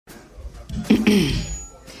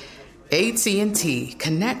AT&T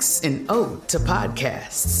connects an ode to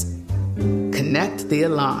podcasts. Connect the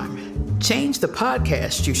alarm. Change the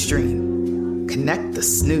podcast you stream. Connect the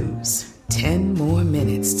snooze. 10 more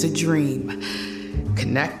minutes to dream.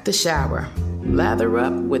 Connect the shower. Lather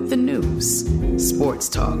up with the news. Sports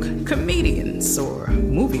talk, comedians, or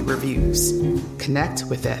movie reviews. Connect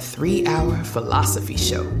with that 3-hour philosophy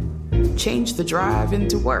show. Change the drive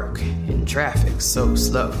into work in traffic so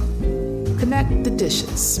slow. Connect the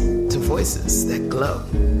dishes to voices that glow.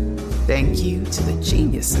 Thank you to the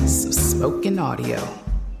geniuses of spoken audio.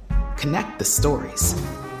 Connect the stories.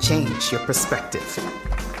 Change your perspective.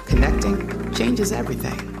 Connecting changes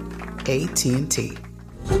everything. AT&T.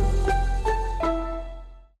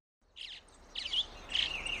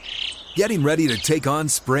 Getting ready to take on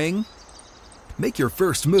spring? Make your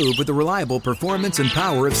first move with the reliable performance and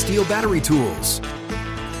power of Steel battery tools.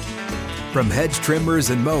 From hedge trimmers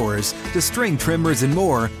and mowers to string trimmers and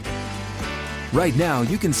more, right now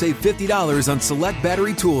you can save $50 on select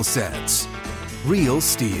battery tool sets. Real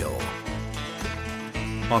Steel.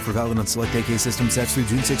 Offer valid on select AK system sets through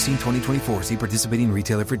June 16, 2024. See participating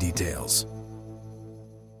retailer for details.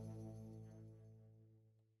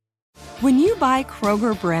 When you buy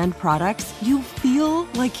Kroger brand products, you feel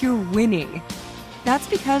like you're winning. That's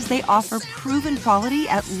because they offer proven quality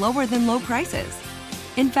at lower than low prices.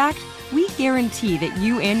 In fact, we guarantee that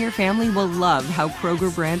you and your family will love how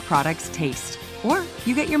Kroger brand products taste, or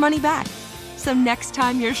you get your money back. So next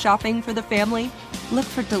time you're shopping for the family, look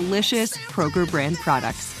for delicious Kroger brand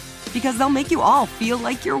products, because they'll make you all feel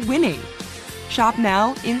like you're winning. Shop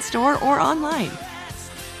now, in-store, or online.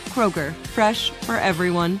 Kroger, fresh for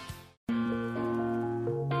everyone.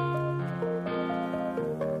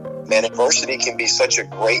 Man, adversity can be such a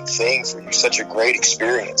great thing for you, such a great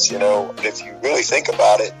experience, you know. If you really think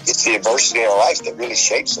about it, it's the adversity in our life that really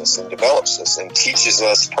shapes us and develops us and teaches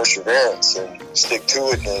us perseverance and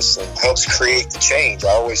stick-to-itness and helps create the change.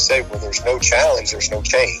 I always say, where there's no challenge, there's no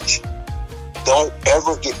change. Don't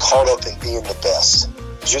ever get caught up in being the best.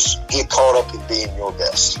 Just get caught up in being your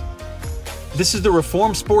best. This is the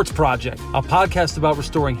Reform Sports Project, a podcast about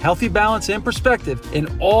restoring healthy balance and perspective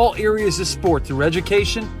in all areas of sport through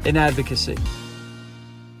education and advocacy.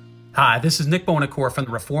 Hi, this is Nick Bonacore from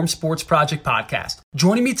the Reform Sports Project podcast.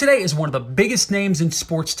 Joining me today is one of the biggest names in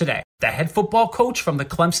sports today, the head football coach from the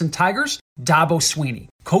Clemson Tigers, Dabo Swinney.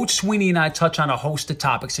 Coach Swinney and I touch on a host of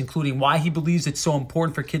topics, including why he believes it's so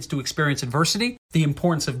important for kids to experience adversity, the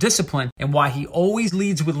importance of discipline, and why he always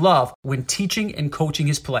leads with love when teaching and coaching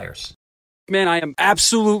his players. Man, I am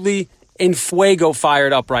absolutely in fuego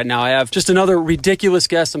fired up right now. I have just another ridiculous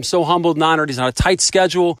guest. I'm so humbled and honored. He's on a tight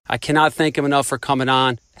schedule. I cannot thank him enough for coming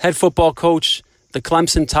on. Head football coach, the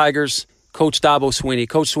Clemson Tigers, Coach Dabo Swinney.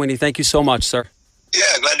 Coach Swinney, thank you so much, sir.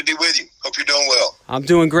 Yeah, glad to be with you. Hope you're doing well. I'm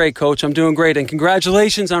doing great, Coach. I'm doing great. And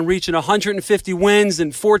congratulations on reaching 150 wins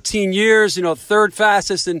in 14 years, third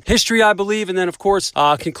fastest in history, I believe. And then, of course,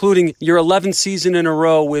 concluding your 11th season in a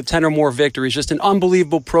row with 10 or more victories. Just an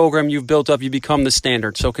unbelievable program you've built up. You become the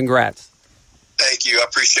standard. So congrats. Thank you. I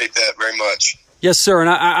appreciate that very much. Yes, sir. And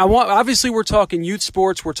I want, obviously, we're talking youth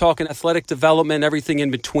sports. We're talking athletic development, everything in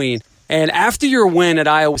between. And after your win at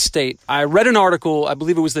Iowa State, I read an article, I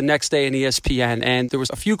believe it was the next day in ESPN, and there was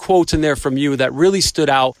a few quotes in there from you that really stood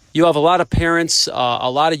out. You have a lot of parents, a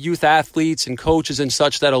lot of youth athletes and coaches and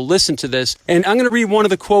such that'll listen to this. And I'm going to read one of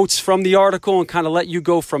the quotes from the article and kind of let you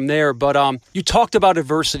go from there. But you talked about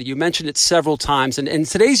adversity. You mentioned it several times. And in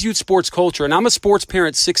today's youth sports culture, and I'm a sports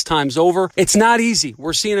parent 6 times over, it's not easy.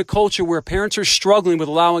 We're seeing a culture where parents are struggling with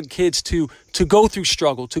allowing kids to go through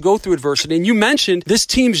struggle, to go through adversity. And you mentioned this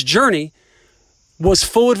team's journey was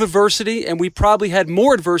full of adversity, and we probably had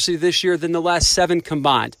more adversity this year than the last 7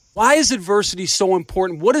 combined. Why is adversity so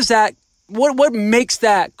important? What is that? What makes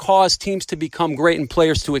that cause teams to become great and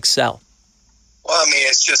players to excel? Well, I mean,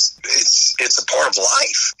 it's a part of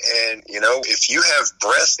life. And, if you have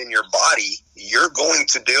breath in your body, you're going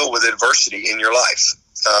to deal with adversity in your life.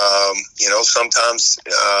 Sometimes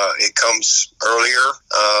it comes earlier.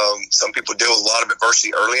 Some people deal with a lot of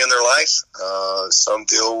adversity early in their life. Some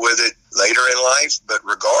deal with it later in life. But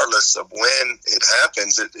regardless of when it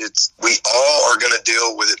happens, we all are going to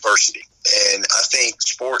deal with adversity. And I think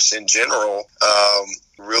sports in general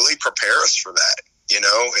really prepare us for that.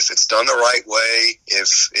 If it's done the right way,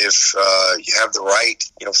 if you have the right,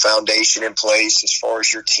 foundation in place as far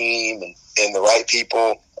as your team and the right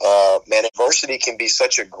people, man, adversity can be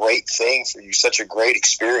such a great thing for you, such a great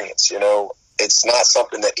experience, it's not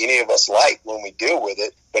something that any of us like when we deal with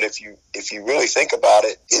it. But if you really think about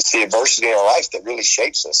it, it's the adversity in our life that really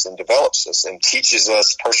shapes us and develops us and teaches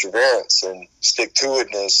us perseverance and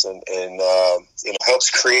stick-to-itness and helps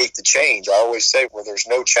create the change. I always say, where there's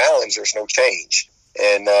no challenge, there's no change.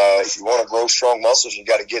 And if you want to grow strong muscles, you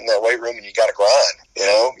got to get in that weight room and you got to grind.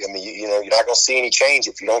 You're not going to see any change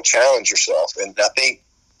if you don't challenge yourself. And I think,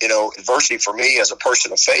 adversity for me as a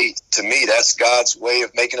person of faith, to me, that's God's way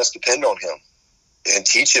of making us depend on him and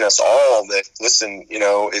teaching us all that, listen,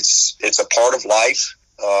 it's a part of life.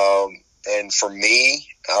 And for me,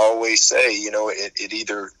 I always say, it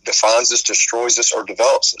either defines us, destroys us, or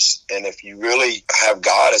develops us. And if you really have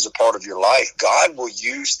God as a part of your life, God will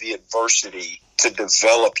use the adversity to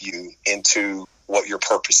develop you into what your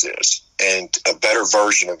purpose is and a better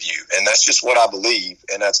version of you. And that's just what I believe.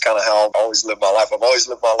 And that's kind of how I've always lived my life. I've always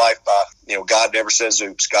lived my life by, God never says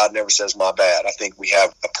oops. God never says my bad. I think we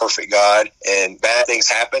have a perfect God, and bad things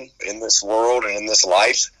happen in this world and in this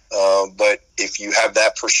life. But if you have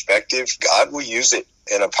that perspective, God will use it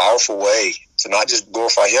in a powerful way to not just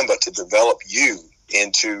glorify him, but to develop you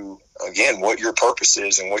into, again, what your purpose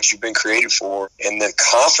is and what you've been created for. And the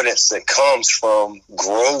confidence that comes from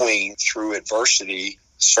growing through adversity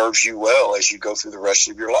serves you well as you go through the rest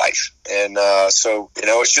of your life. And so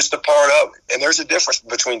it's just a part of it. And there's a difference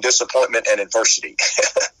between disappointment and adversity,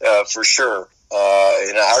 for sure.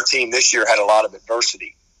 And our team this year had a lot of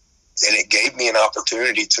adversity. And it gave me an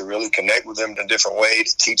opportunity to really connect with them in a different way,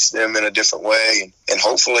 to teach them in a different way, and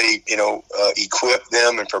hopefully, equip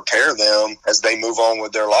them and prepare them as they move on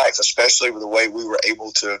with their life, especially with the way we were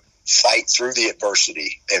able to fight through the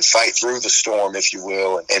adversity and fight through the storm, if you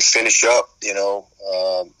will, and finish up,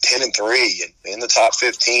 10-3 and in the top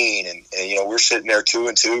 15. And we're sitting there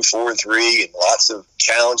 2-2, 4-3, and lots of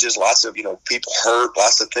challenges, lots of, people hurt,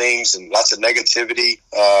 lots of things and lots of negativity.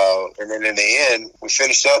 And then in the end, we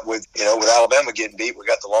finished up with Alabama getting beat. We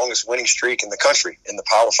got the longest winning streak in the country in the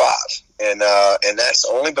Power Five. And that's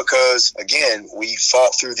only because, again, we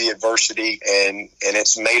fought through the adversity and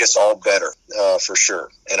it's made us all better, for sure.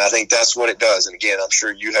 And I think that's what it does. And again, I'm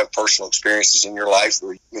sure you have personal experiences in your life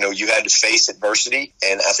where, you had to face adversity.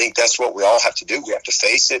 And I think that's what we all have to do. We have to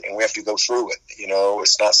face it and we have to go through it.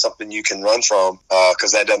 It's not something you can run from,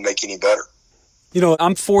 because that doesn't make you any better.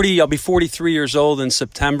 I'm 40, I'll be 43 years old in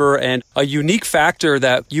September, and a unique factor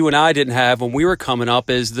that you and I didn't have when we were coming up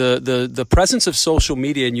is the presence of social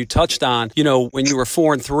media. And you touched on, when you were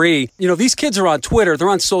 4 and 3, these kids are on Twitter, they're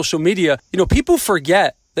on social media. People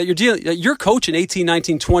forget that you're coaching 18,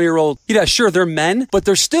 19, 20-year-old. Yeah, sure, they're men, but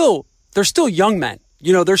they're still young men.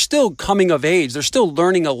 They're still coming of age. They're still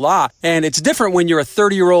learning a lot. And it's different when you're a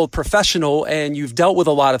 30-year-old professional and you've dealt with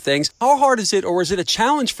a lot of things. How hard is it, or is it a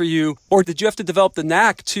challenge for you? Or did you have to develop the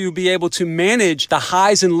knack to be able to manage the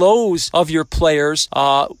highs and lows of your players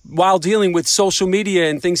while dealing with social media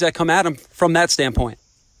and things that come at them from that standpoint?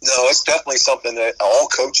 No, it's definitely something that all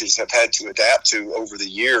coaches have had to adapt to over the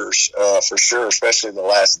years, for sure, especially in the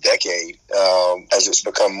last decade, as it's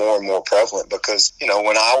become more and more prevalent. Because,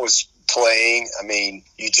 when I was playing,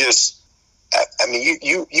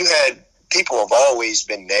 you had, people have always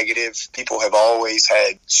been negative. People have always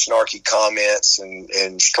had snarky comments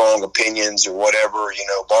and strong opinions or whatever,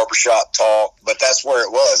 barbershop talk. But that's where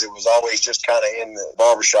it was. It was always just kind of in the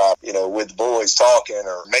barbershop, with the boys talking,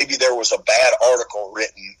 or maybe there was a bad article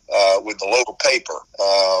written with the local paper.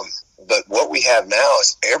 But what we have now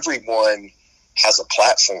is everyone has a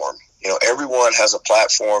platform. Everyone has a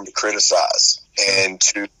platform to criticize and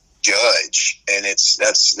to judge, and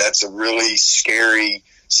that's a really scary,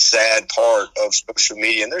 sad part of social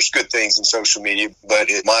media. And there's good things in social media,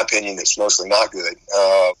 but in my opinion, it's mostly not good,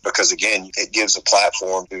 because again, it gives a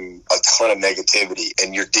platform to a ton of negativity,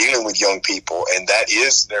 and you're dealing with young people, and that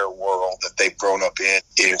is their world that they've grown up in.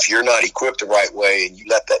 If you're not equipped the right way and you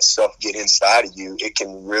let that stuff get inside of you, it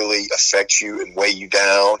can really affect you and weigh you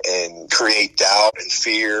down and create doubt and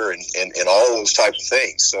fear and all those types of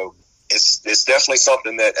things. So it's definitely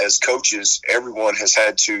something that, as coaches, everyone has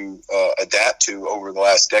had to adapt to over the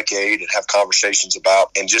last decade and have conversations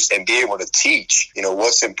about, and be able to teach,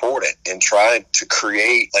 what's important, and try to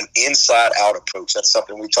create an inside-out approach. That's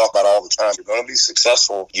something we talk about all the time. If you're going to be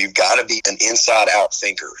successful, you've got to be an inside-out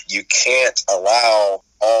thinker. You can't allow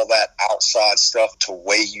all that outside stuff to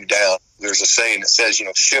weigh you down. There's a saying that says,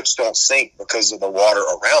 ships don't sink because of the water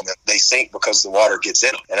around them. They sink because the water gets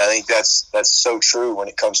in them. And I think that's so true when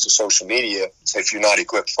it comes to social media if you're not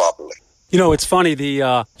equipped properly. It's funny,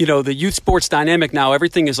 the youth sports dynamic now,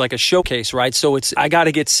 everything is like a showcase, right? So I got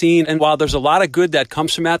to get seen. And while there's a lot of good that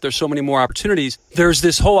comes from that, there's so many more opportunities. There's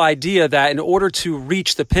this whole idea that in order to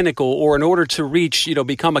reach the pinnacle or in order to reach,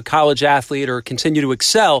 become a college athlete or continue to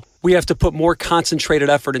excel, we have to put more concentrated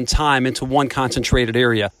effort and time into one concentrated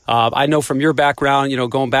area. I know from your background,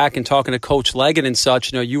 going back and talking to Coach Leggett and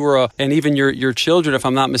such, you were, and even your children, if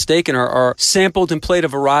I'm not mistaken, are sampled and played a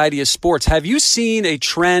variety of sports. Have you seen a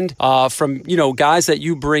trend from, guys that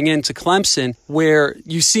you bring into Clemson where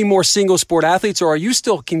you see more single sport athletes, or are you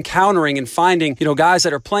still encountering and finding, guys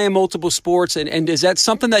that are playing multiple sports? And is that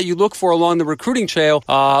something that you look for along the recruiting trail,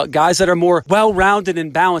 guys that are more well-rounded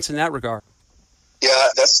and balanced in that regard? Yeah,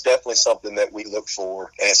 that's definitely something that we look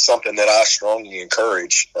for, and it's something that I strongly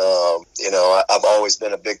encourage. I've always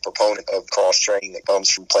been a big proponent of cross-training that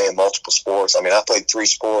comes from playing multiple sports. I mean, I played 3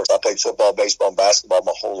 sports. I played football, baseball, and basketball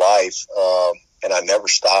my whole life, and I never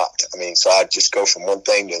stopped. I mean, so I just go from one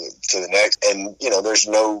thing to the next. And, there's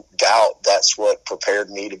no doubt that's what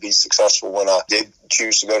prepared me to be successful when I did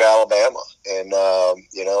choose to go to Alabama. And,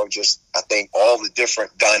 I think all the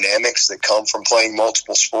different dynamics that come from playing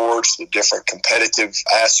multiple sports, the different competitive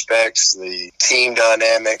aspects, the team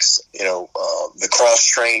dynamics, the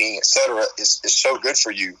cross-training, et cetera, is so good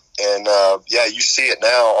for you. And, you see it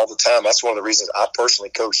now all the time. That's one of the reasons I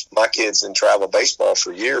personally coached my kids in travel baseball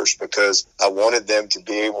for years, because I wanted them to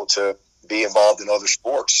be able to be involved in other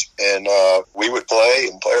sports. And we would play,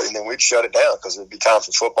 and then we'd shut it down because it would be time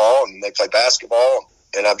for football, and they play basketball.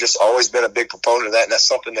 And I've just always been a big proponent of that, and that's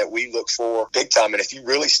something that we look for big time. And if you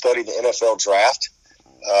really study the NFL draft,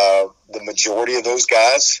 the majority of those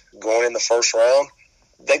guys going in the first round,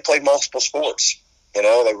 they played multiple sports. They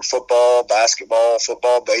were football, basketball,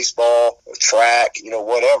 baseball, track,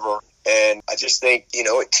 whatever. And I just think,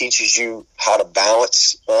 it teaches you how to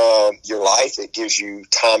balance your life. It gives you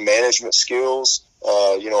time management skills,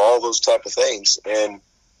 all those type of things. And,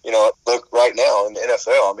 look, right now in the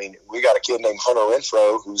NFL, I mean, we got a kid named Hunter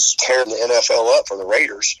Renfrow who's tearing the NFL up for the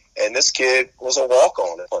Raiders. And this kid was a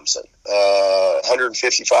walk-on at Clemson,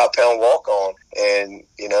 155-pound walk-on. And,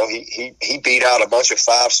 he beat out a bunch of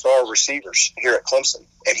 5-star receivers here at Clemson.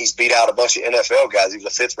 And he's beat out a bunch of NFL guys. He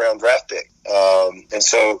was a 5th-round draft pick. And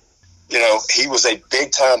so, he was a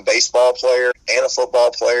big-time baseball player and a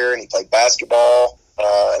football player, and he played basketball.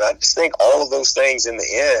 And I just think all of those things in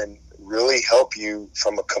the end really help you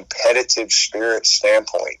from a competitive spirit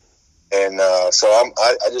standpoint. And so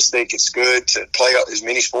I just think it's good to play as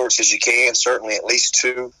many sports as you can, certainly at least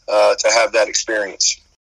 2, to have that experience.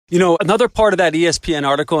 Another part of that ESPN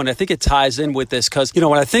article, and I think it ties in with this, because,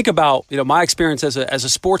 when I think about, my experience as a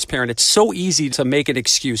sports parent, it's so easy to make an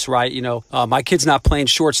excuse, right? My kid's not playing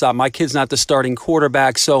shortstop. My kid's not the starting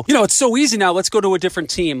quarterback. So, it's so easy now. Let's go to a different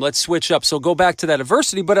team. Let's switch up. So go back to that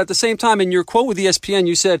adversity. But at the same time, in your quote with ESPN,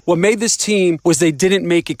 you said what made this team was they didn't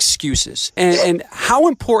make excuses. And how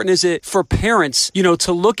important is it for parents,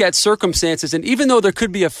 to look at circumstances? And even though there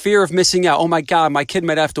could be a fear of missing out, oh my God, my kid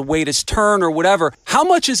might have to wait his turn or whatever, how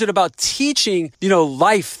much is it about teaching,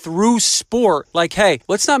 life through sport? Like, hey,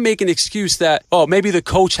 let's not make an excuse that, oh, maybe the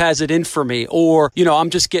coach has it in for me, or, I'm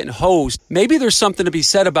just getting hosed. Maybe there's something to be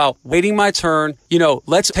said about waiting my turn.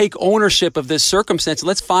 Let's take ownership of this circumstance.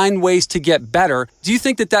 Let's find ways to get better. Do you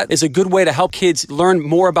think that is a good way to help kids learn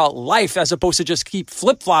more about life as opposed to just keep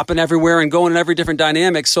flip-flopping everywhere and going in every different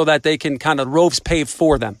dynamic so that they can kind of roads paved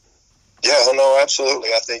for them? Yeah, no, absolutely.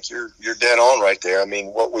 I think you're dead on right there. I mean,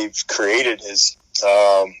 what we've created is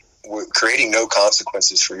we're creating no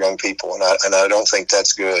consequences for young people, and I don't think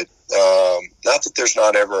that's good. Not that there's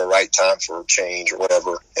not ever a right time for change or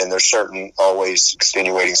whatever, and there's certain always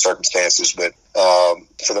extenuating circumstances, but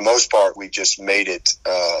for the most part, we've just made it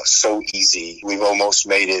so easy. We've almost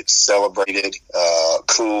made it celebrated,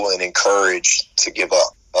 cool, and encouraged to give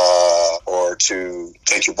up or to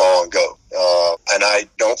take your ball and go. And I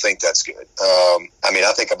don't think that's good.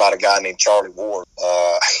 I think about a guy named Charlie Ward,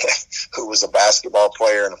 who was a basketball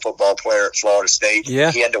player and a football player at Florida State.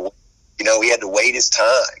 Yeah. He had to wait his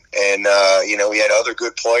time, and he had other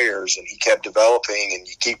good players, and he kept developing, and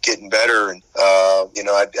you keep getting better. And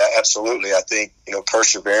absolutely, I think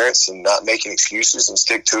perseverance and not making excuses and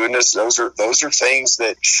stick-to-itiveness, those are things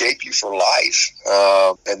that shape you for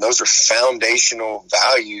life, and those are foundational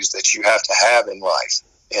values that you have to have in life.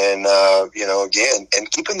 And again,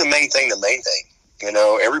 and keeping the main thing.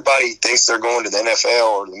 Everybody thinks they're going to the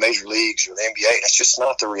NFL or the major leagues or the NBA. That's just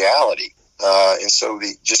not the reality. And so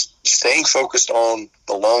just staying focused on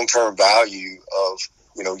the long-term value of,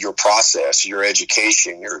 your process, your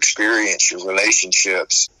education, your experience, your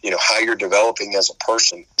relationships, how you're developing as a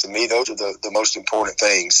person. To me, those are the most important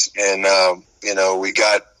things. And, we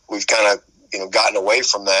got we've kind of, gotten away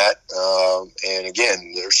from that. And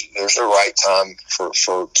again, there's a right time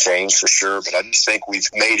for change for sure. But I just think we've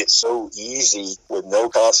made it so easy with no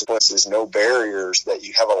consequences, no barriers, that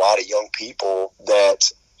you have a lot of young people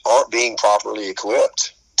that aren't being properly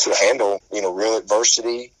equipped to handle, real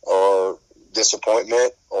adversity or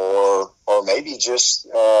disappointment or maybe just,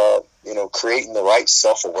 creating the right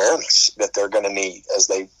self-awareness that they're going to need as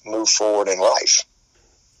they move forward in life.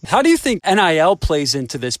 How do you think NIL plays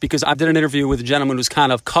into this? Because I did an interview with a gentleman who's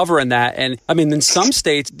kind of covering that. And I mean, in some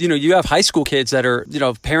states, you have high school kids that are,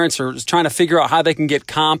 parents are trying to figure out how they can get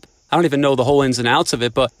comp. I don't even know the whole ins and outs of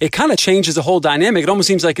it, but it kind of changes the whole dynamic. It almost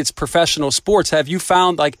seems like it's professional sports. Have you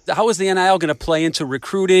found, how is the NIL going to play into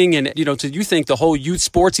recruiting? And, do you think the whole youth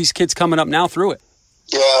sports, these kids coming up now through it?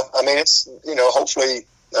 Yeah, I mean, it's, hopefully,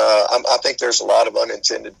 I think there's a lot of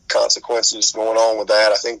unintended consequences going on with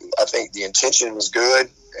that. I think the intention was good,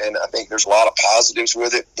 and I think there's a lot of positives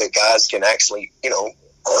with it that guys can actually,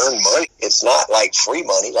 earn money. It's not like free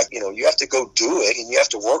money. You have to go do it and you have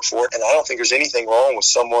to work for it. And I don't think there's anything wrong with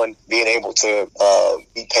someone being able to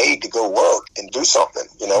be paid to go work and do something,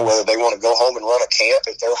 whether they want to go home and run a camp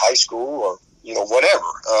at their high school or, whatever.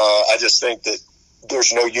 I just think that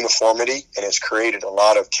there's no uniformity, and it's created a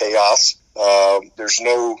lot of chaos. There's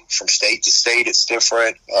from state to state, it's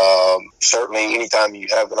different. Certainly anytime you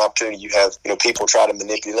have an opportunity, you have, people try to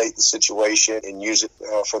manipulate the situation and use it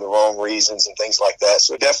for the wrong reasons and things like that.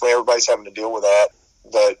 So definitely everybody's having to deal with that.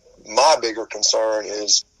 But my bigger concern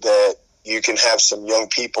is that you can have some young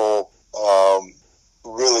people,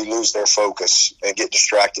 really lose their focus and get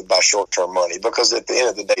distracted by short-term money, because at the end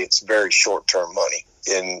of the day, it's very short-term money.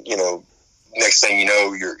 And, next thing you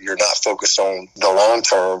know, you're not focused on the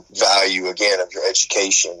long-term value, again, of your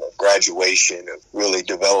education, of graduation, of really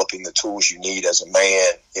developing the tools you need as a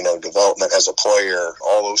man, development as a player,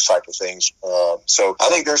 all those type of things. So I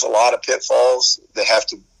think there's a lot of pitfalls that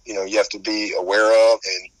you have to be aware of,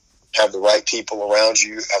 and have the right people around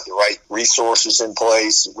you, have the right resources in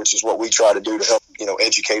place, which is what we try to do to help,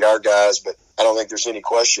 educate our guys. But I don't think there's any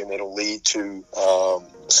question it'll lead to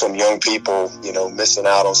some young people, missing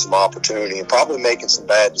out on some opportunity and probably making some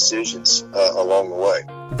bad decisions along the way.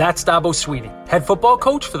 That's Dabo Swinney, head football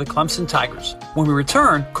coach for the Clemson Tigers. When we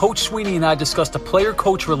return, Coach Swinney and I discussed the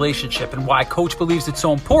player-coach relationship and why Coach believes it's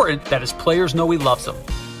so important that his players know he loves them.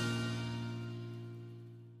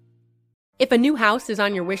 If a new house is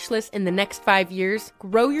on your wish list in the next 5 years,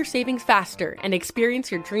 grow your savings faster and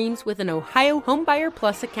experience your dreams with an Ohio Homebuyer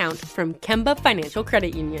Plus account from Kemba Financial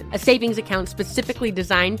Credit Union. A savings account specifically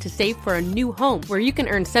designed to save for a new home, where you can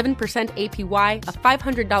earn 7% APY,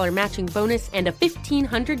 a $500 matching bonus, and a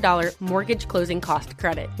 $1,500 mortgage closing cost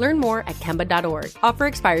credit. Learn more at Kemba.org. Offer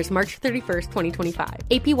expires March 31st, 2025.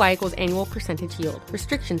 APY equals annual percentage yield.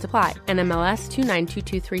 Restrictions apply. NMLS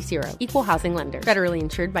 292230. Equal housing lender. Federally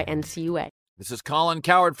insured by NCUA. This is Colin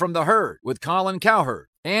Cowherd from The Herd with Colin Cowherd.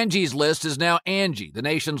 Angie's List is now Angie, the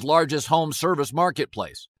nation's largest home service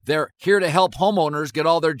marketplace. They're here to help homeowners get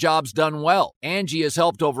all their jobs done well. Angie has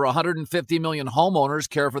helped over 150 million homeowners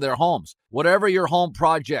care for their homes. Whatever your home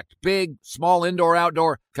project, big, small, indoor,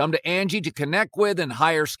 outdoor, come to Angie to connect with and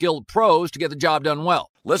hire skilled pros to get the job done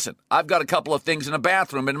well. Listen, I've got a couple of things in a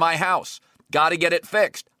bathroom in my house. Got to get it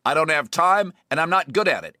fixed. I don't have time, and I'm not good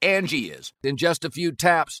at it. Angie is. In just a few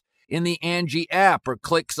taps, in the Angie app or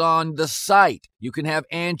clicks on the site, you can have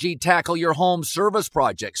Angie tackle your home service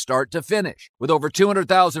project start to finish. With over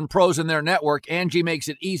 200,000 pros in their network, Angie makes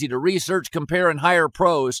it easy to research, compare, and hire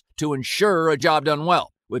pros to ensure a job done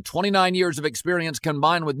well. With 29 years of experience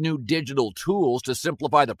combined with new digital tools to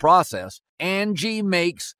simplify the process, Angie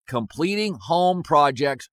makes completing home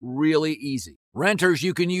projects really easy. Renters,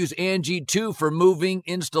 you can use Angie too for moving,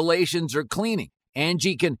 installations, or cleaning.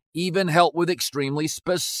 Angie can even help with extremely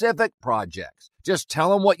specific projects. Just tell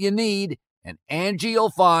them what you need, and Angie will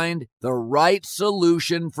find the right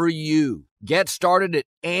solution for you. Get started at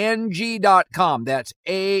Angie.com. That's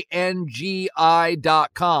ANGI.com,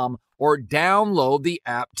 or download the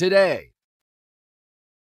app today.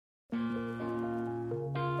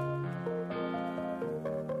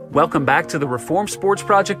 Welcome back to the Reform Sports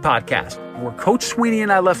Project podcast. Where Coach Swinney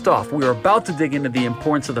and I left off, we are about to dig into the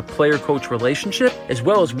importance of the player-coach relationship, as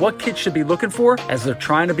well as what kids should be looking for as they're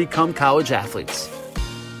trying to become college athletes.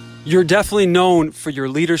 You're definitely known for your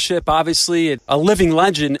leadership, obviously, a living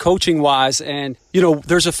legend coaching-wise. And,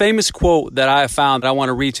 there's a famous quote that I have found that I want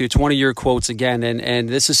to read to you. It's one of your quotes again. And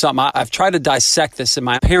this is something I've tried to dissect this in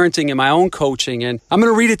my parenting and my own coaching. And I'm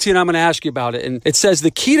going to read it to you and I'm going to ask you about it. And it says,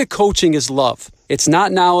 the key to coaching is love. It's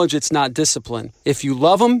not knowledge, it's not discipline. If you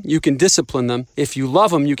love them, you can discipline them. If you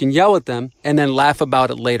love them, you can yell at them and then laugh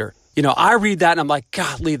about it later. I read that and I'm like,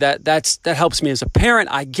 golly, that helps me as a parent.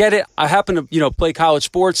 I get it. I happen to, play college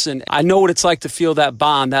sports, and I know what it's like to feel that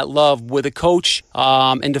bond, that love with a coach,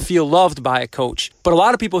 and to feel loved by a coach. But a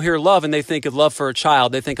lot of people hear love and they think of love for a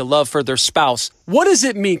child. They think of love for their spouse. What does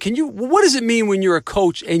it mean? What does it mean when you're a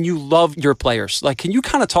coach and you love your players? Like, can you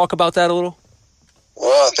kind of talk about that a little?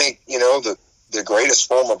 Well, I think, the greatest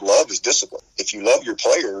form of love is discipline. If you love your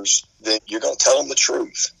players, then you're going to tell them the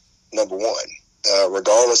truth, number one.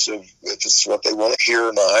 Regardless of if it's what they want to hear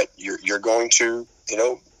or not, you're going to,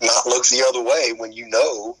 not look the other way when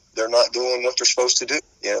they're not doing what they're supposed to do.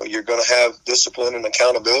 You're going to have discipline and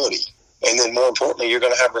accountability. And then more importantly, you're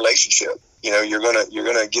going to have relationship. You're going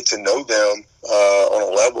to get to know them on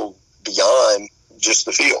a level beyond just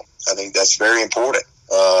the field. I think that's very important.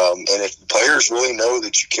 And if the players really know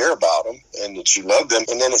that you care about them and that you love them,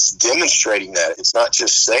 and then it's demonstrating that. It's not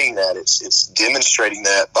just saying that. It's demonstrating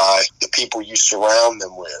that by the people you surround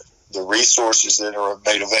them with, the resources that are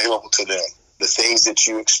made available to them, the things that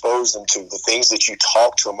you expose them to, the things that you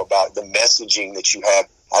talk to them about, the messaging that you have.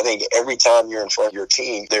 I think every time you're in front of your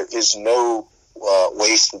team, there is no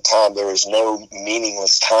wasted time. There is no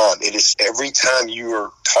meaningless time. It is every time you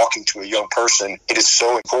are talking to a young person, it is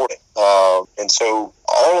so important. And so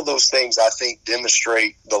all of those things, I think,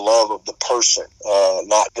 demonstrate the love of the person,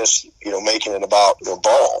 not just, making it about the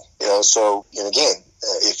ball. So, and again,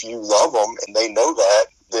 if you love them and they know that,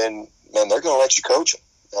 then, man, they're going to let you coach them.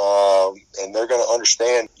 And they're going to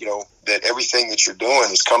understand, that everything that you're doing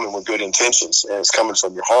is coming with good intentions and it's coming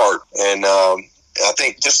from your heart. And I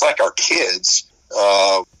think just like our kids,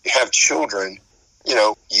 have children,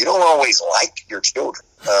 you don't always like your children.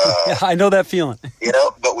 Yeah, I know that feeling.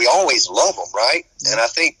 But we always love them, right? And I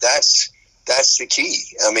think that's the key.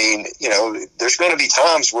 I mean, there's going to be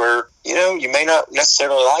times where, you may not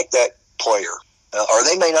necessarily like that player, or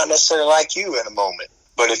they may not necessarily like you in a moment.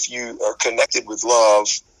 But if you are connected with love,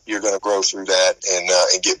 you're going to grow through that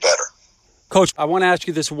and get better. Coach, I want to ask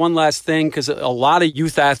you this one last thing, because a lot of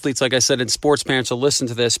youth athletes, like I said, and sports parents will listen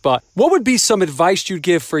to this, but what would be some advice you'd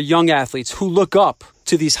give for young athletes who look up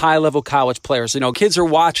to these high-level college players? Kids are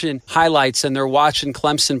watching highlights and they're watching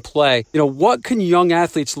Clemson play. What can young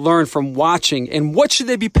athletes learn from watching, and what should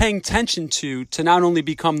they be paying attention to not only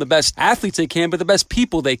become the best athletes they can, but the best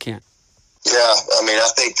people they can? Yeah,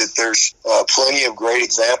 I think that there's plenty of great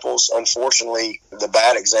examples. Unfortunately, the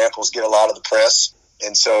bad examples get a lot of the press.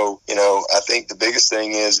 And so, I think the biggest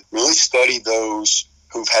thing is really study those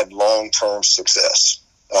who've had long-term success.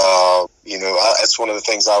 That's one of the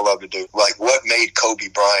things I love to do. Like, what made Kobe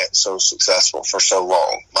Bryant so successful for so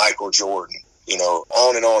long? Michael Jordan,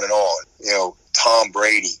 on and on and on. Tom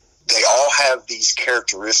Brady. They all have these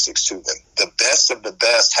characteristics to them. The best of the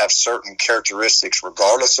best have certain characteristics,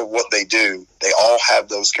 regardless of what they do. They all have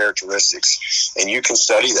those characteristics, and you can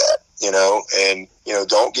study that. And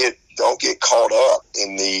don't get caught up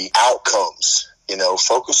in the outcomes.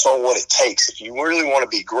 Focus on what it takes. If you really want to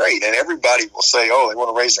be great, and everybody will say, oh, they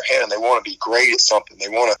want to raise their hand and they want to be great at something. They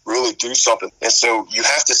want to really do something. And so you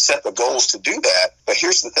have to set the goals to do that. But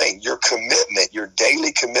here's the thing, your commitment, your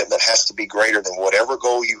daily commitment has to be greater than whatever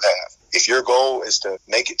goal you have. If your goal is to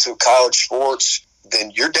make it to college sports,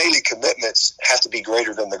 then your daily commitments have to be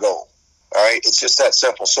greater than the goal. All right. It's just that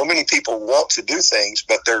simple. So many people want to do things,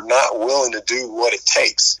 but they're not willing to do what it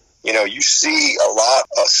takes. You see a lot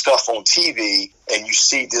of stuff on TV and you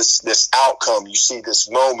see this outcome, you see this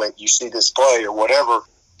moment, you see this play or whatever,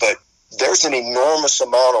 but there's an enormous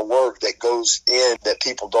amount of work that goes in that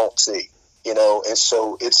people don't see, and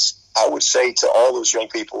so I would say to all those young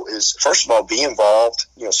people is, first of all, be involved,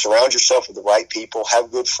 surround yourself with the right people,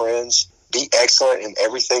 have good friends, be excellent in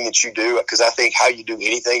everything that you do, because I think how you do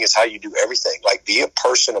anything is how you do everything. Like, be a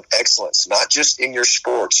person of excellence, not just in your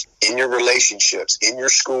sports, in your relationships, in your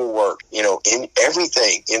schoolwork, in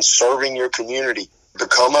everything, in serving your community.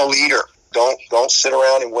 Become a leader. Don't sit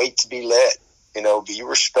around and wait to be led. Be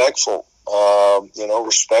respectful.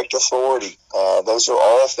 Respect authority. Those are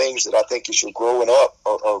all things that I think as you're growing up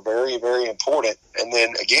are very, very important. And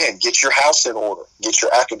then again, get your house in order, get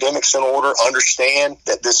your academics in order, understand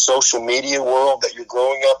that this social media world that you're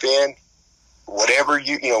growing up in, whatever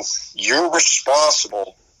you're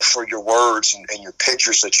responsible for your words and your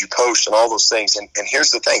pictures that you post and all those things. And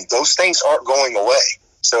here's the thing, those things aren't going away.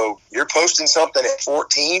 So you're posting something at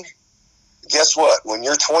 14, guess what? When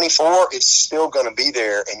you're 24, it's still going to be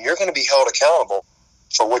there, and you're going to be held accountable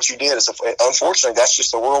for what you did. Unfortunately, that's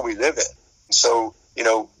just the world we live in. So,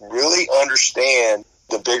 really understand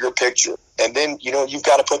the bigger picture. And then, you've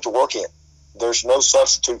got to put the work in. There's no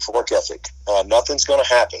substitute for work ethic. Nothing's going to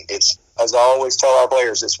happen. It's, as I always tell our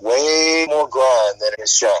players, it's way more grind than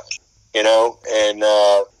it's shine, and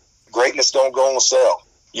greatness don't go on sale.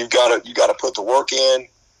 You gotta put the work in,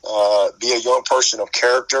 be a young person of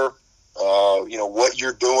character. What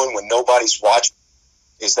you're doing when nobody's watching,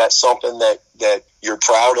 is that something that you're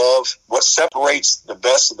proud of? What separates the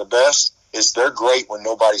best of the best is they're great when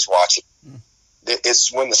nobody's watching.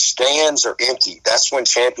 It's when the stands are empty. That's when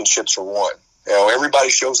championships are won. Everybody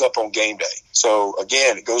shows up on game day. So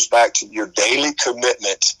again, it goes back to your daily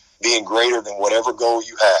commitment being greater than whatever goal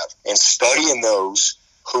you have, and studying those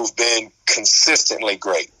who've been consistently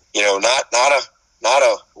great. Not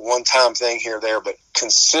a one-time thing here or there, but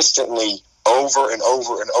consistently over and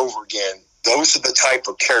over and over again. Those are the type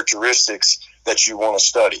of characteristics that you want to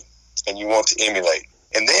study and you want to emulate.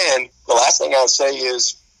 And then the last thing I would say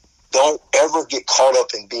is, don't ever get caught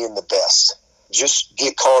up in being the best. Just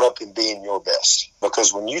get caught up in being your best.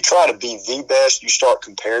 Because when you try to be the best, you start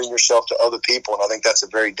comparing yourself to other people, and I think that's a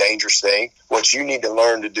very dangerous thing. What you need to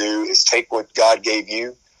learn to do is take what God gave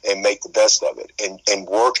you and make the best of it, and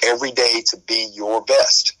work every day to be your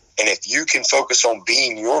best. And if you can focus on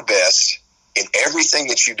being your best in everything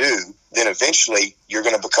that you do, then eventually you're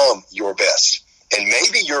going to become your best. And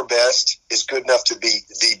maybe your best is good enough to be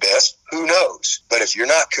the best. Who knows? But if you're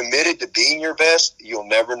not committed to being your best, you'll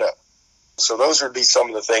never know. So those would be some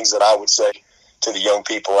of the things that I would say to the young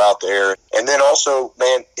people out there. And then also,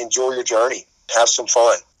 man, enjoy your journey. Have some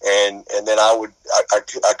fun. And then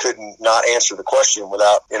I couldn't not answer the question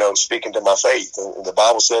without, speaking to my faith. And the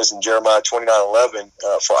Bible says in Jeremiah 29:11,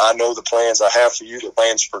 for I know the plans I have for you, the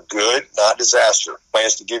plans for good, not disaster,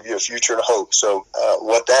 plans to give you a future and a hope. So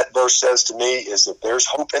what that verse says to me is that there's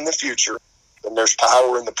hope in the future, and there's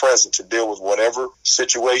power in the present to deal with whatever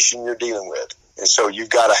situation you're dealing with. And so you've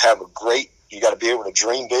got to you got to be able to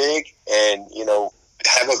dream big and,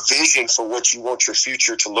 have a vision for what you want your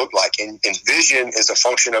future to look like. And vision is a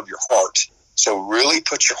function of your heart. So really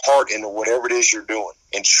put your heart into whatever it is you're doing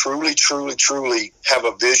and truly, truly, truly have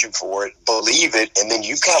a vision for it, believe it, and then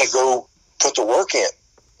you've got to go put the work in.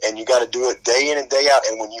 And you got to do it day in and day out.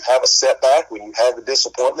 And when you have a setback, when you have a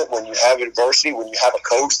disappointment, when you have adversity, when you have a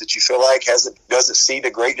coach that you feel like doesn't see the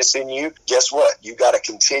greatness in you, guess what? You got to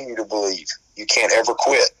continue to believe. You can't ever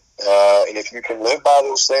quit. And if you can live by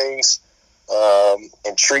those things,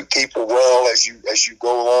 and treat people well as you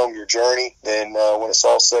go along your journey, then when it's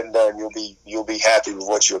all said and done, you'll be happy with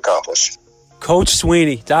what you accomplish. Coach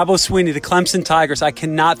Swinney, Dabo Swinney, the Clemson Tigers, I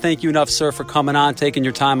cannot thank you enough, sir, for coming on, taking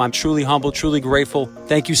your time. I'm truly humbled, truly grateful.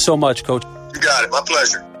 Thank you so much, Coach. You got it. My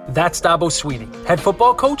pleasure. That's Dabo Swinney, head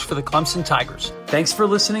football coach for the Clemson Tigers. Thanks for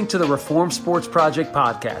listening to the Reform Sports Project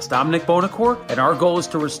podcast. I'm Nick Bonacore, and our goal is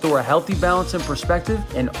to restore a healthy balance and perspective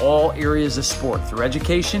in all areas of sport through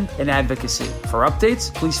education and advocacy. For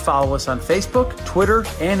updates, please follow us on Facebook, Twitter,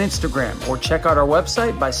 and Instagram, or check out our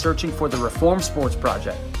website by searching for the Reform Sports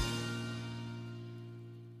Project.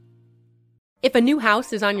 If a new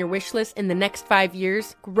house is on your wish list in the next 5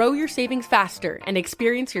 years, grow your savings faster and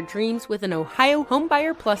experience your dreams with an Ohio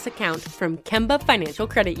Homebuyer Plus account from Kemba Financial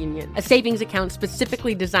Credit Union. A savings account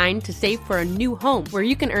specifically designed to save for a new home, where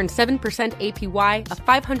you can earn 7% APY,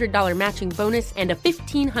 a $500 matching bonus, and a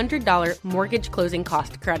 $1,500 mortgage closing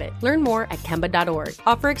cost credit. Learn more at Kemba.org.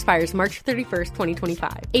 Offer expires March 31st,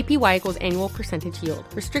 2025. APY equals annual percentage yield.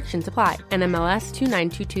 Restrictions apply. NMLS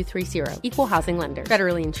 292230. Equal housing lender.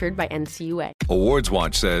 Federally insured by NCUA. Awards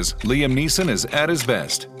Watch says Liam Neeson is at his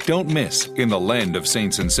best. Don't miss In the Land of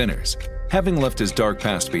Saints and Sinners. Having left his dark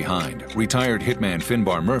past behind, retired hitman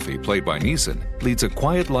Finbar Murphy, played by Neeson, leads a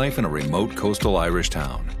quiet life in a remote coastal Irish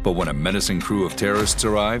town. But when a menacing crew of terrorists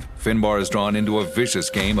arrive, Finbar is drawn into a vicious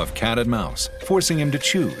game of cat and mouse, forcing him to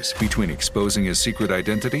choose between exposing his secret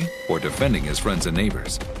identity or defending his friends and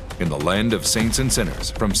neighbors. In the Land of Saints and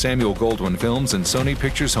Sinners, from Samuel Goldwyn Films and Sony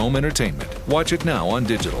Pictures Home Entertainment. Watch it now on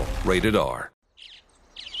digital. Rated R.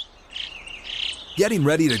 Getting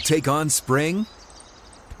ready to take on spring?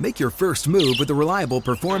 Make your first move with the reliable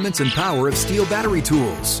performance and power of Steel battery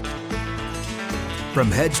tools.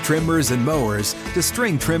 From hedge trimmers and mowers to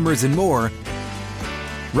string trimmers and more,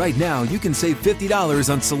 right now you can save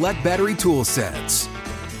 $50 on select battery tool sets.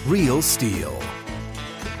 Real Steel.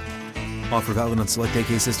 Offer valid on select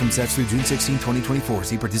AK system sets through June 16, 2024.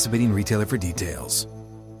 See participating retailer for details.